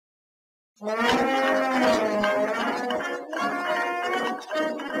Hey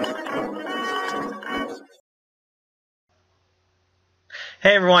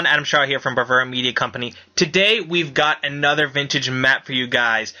everyone, Adam Shaw here from Bravura Media Company. Today we've got another vintage map for you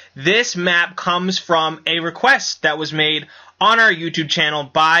guys. This map comes from a request that was made on our YouTube channel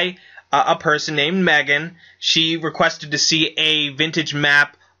by a person named Megan. She requested to see a vintage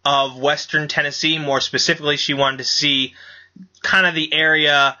map of Western Tennessee. More specifically, she wanted to see kind of the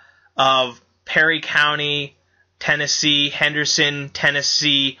area of Perry County, Tennessee, Henderson,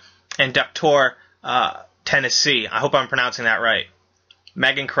 Tennessee, and Decatur, Tennessee. I hope I'm pronouncing that right.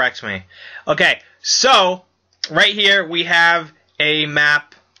 Megan corrects me. Okay, so right here we have a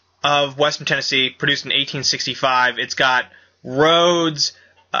map of Western Tennessee produced in 1865. It's got roads,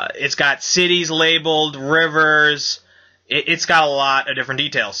 it's got cities labeled, rivers. It's got a lot of different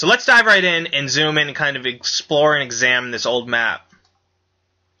details. So let's dive right in and zoom in and kind of explore and examine this old map.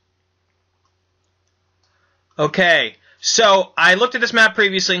 Okay, so I looked at this map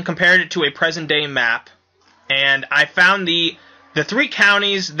previously and compared it to a present-day map, and I found the three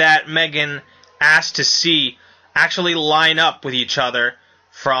counties that Megan asked to see actually line up with each other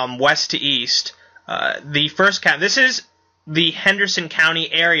from west to east. The first county, this is the Henderson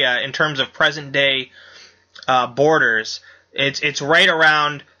County area in terms of present-day borders. It's right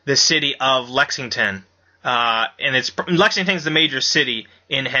around the city of Lexington, and Lexington's the major city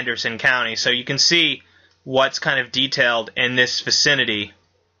in Henderson County. So you can see what's kind of detailed in this vicinity.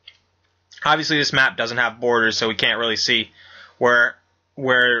 Obviously, this map doesn't have borders, so we can't really see where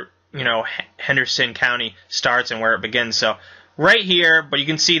you know, Henderson County starts and where it begins. So right here, but you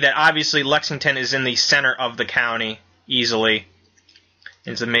can see that obviously Lexington is in the center of the county easily.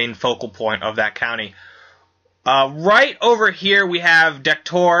 It's the main focal point of that county. Right over here we have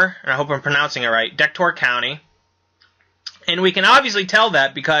Decatur, and I hope I'm pronouncing it right, Decatur County. And we can obviously tell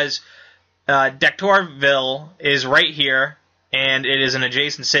that because Decaturville is right here, and it is an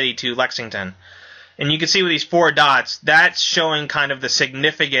adjacent city to Lexington. And you can see with these four dots, that's showing kind of the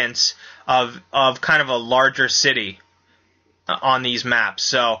significance of kind of a larger city on these maps.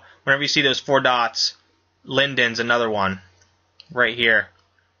 So whenever you see those four dots, Linden's another one right here.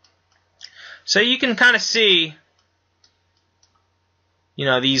 So you can kind of see, you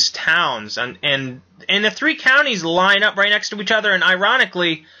know, these towns, and the three counties line up right next to each other. And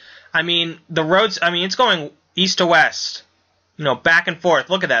ironically, I mean, the roads, I mean, it's going east to west, you know, back and forth.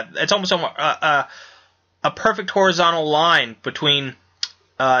 Look at that. It's almost a perfect horizontal line between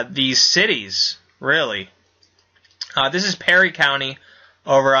these cities, really. This is Perry County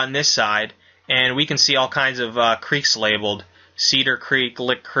over on this side, and we can see all kinds of creeks labeled. Cedar Creek,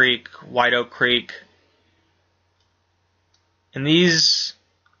 Lick Creek, White Oak Creek. And these,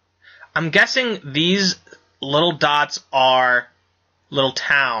 I'm guessing these little dots are little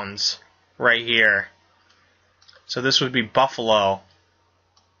towns right here. So this would be Buffalo.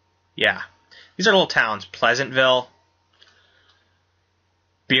 Yeah. These are little towns. Pleasantville.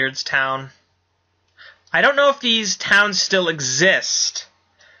 Beardstown. I don't know if these towns still exist,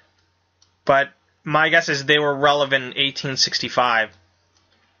 but my guess is they were relevant in 1865.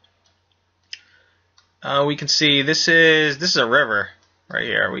 We can see this is a river right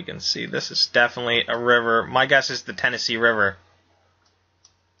here. We can see this is definitely a river. My guess is the Tennessee River.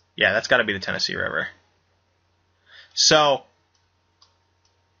 Yeah, that's got to be the Tennessee River. So,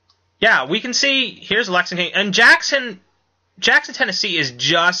 yeah, we can see here's Lexington, and Jackson, Tennessee is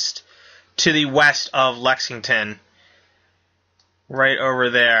just to the west of Lexington, right over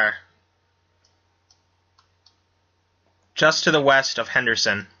there. Just to the west of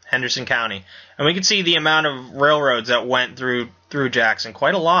Henderson County. And we can see the amount of railroads that went through Jackson,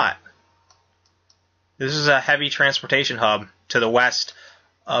 quite a lot. This is a heavy transportation hub to the west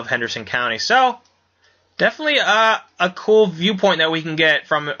of Henderson County. So, definitely a cool viewpoint that we can get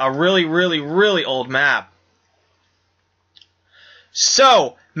from a really, really, really old map.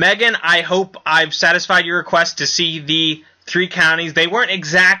 So, Megan, I hope I've satisfied your request to see the three counties. They weren't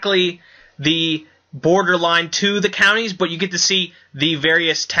exactly the borderline to the counties, but you get to see the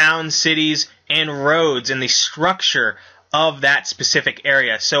various towns, cities, and roads and the structure of that specific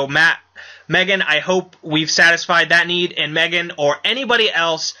area. So, Megan, I hope we've satisfied that need. And Megan, or anybody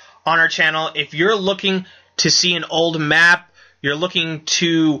else on our channel, if you're looking to see an old map, you're looking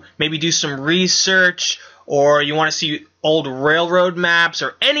to maybe do some research, or you want to see old railroad maps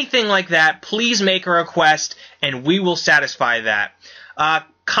or anything like that, please make a request and we will satisfy that.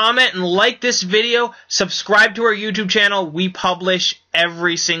 Comment and like this video. Subscribe to our YouTube channel. We publish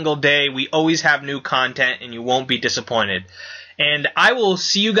every single day. We always have new content and you won't be disappointed. And I will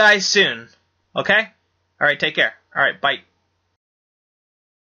see you guys soon. Okay? Alright, take care. Alright, bye.